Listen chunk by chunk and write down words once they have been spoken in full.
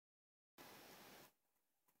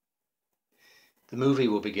The movie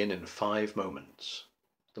will begin in 5 moments,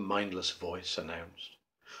 the mindless voice announced.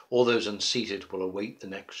 All those unseated will await the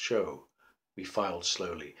next show. We filed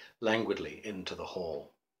slowly, languidly into the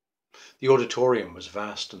hall. The auditorium was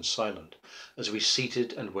vast and silent. As we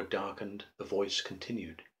seated and were darkened, the voice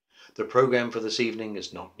continued. The program for this evening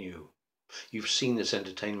is not new. You've seen this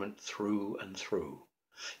entertainment through and through.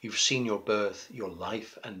 You've seen your birth, your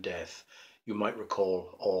life and death. You might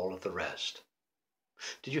recall all of the rest.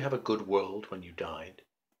 Did you have a good world when you died?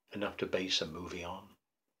 Enough to base a movie on?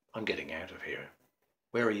 I'm getting out of here.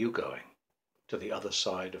 Where are you going? To the other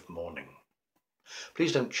side of morning.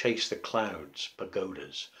 Please don't chase the clouds,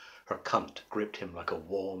 pagodas. Her cunt gripped him like a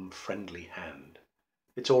warm, friendly hand.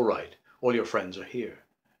 It's all right. All your friends are here.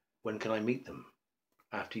 When can I meet them?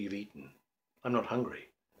 After you've eaten. I'm not hungry.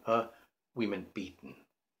 We meant beaten.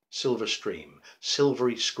 Silver stream,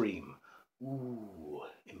 silvery scream. Ooh,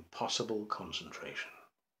 impossible concentration.